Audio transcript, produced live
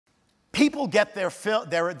People get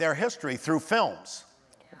their history through films,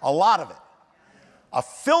 a lot of it. A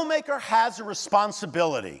filmmaker has a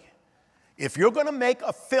responsibility. If you're going to make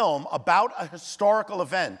a film about a historical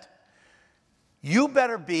event, you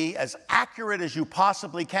better be as accurate as you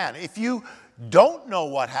possibly can. If you don't know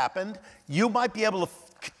what happened, you might be able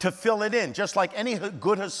to fill it in, just like any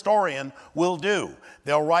good historian will do.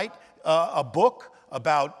 They'll write a book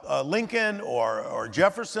about Lincoln or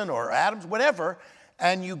Jefferson or Adams, whatever,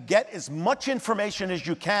 and you get as much information as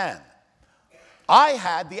you can. I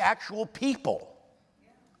had the actual people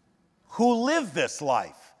who lived this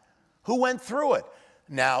life, who went through it.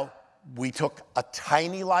 Now, we took a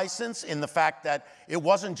tiny license in the fact that it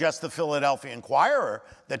wasn't just the Philadelphia Inquirer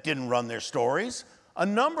that didn't run their stories. A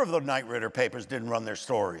number of the Knight Ridder papers didn't run their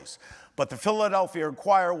stories. But the Philadelphia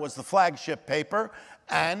Inquirer was the flagship paper,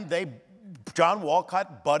 and John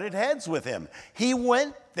Walcott butted heads with him. He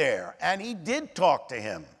went there, and he did talk to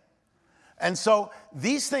him. And so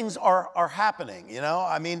these things are happening, you know?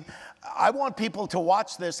 I mean, I want people to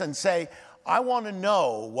watch this and say, I want to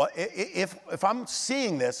know what, if I'm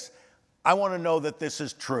seeing this, I want to know that this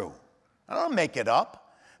is true. I don't make it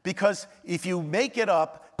up, because if you make it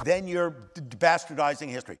up, then you're bastardizing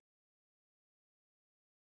history.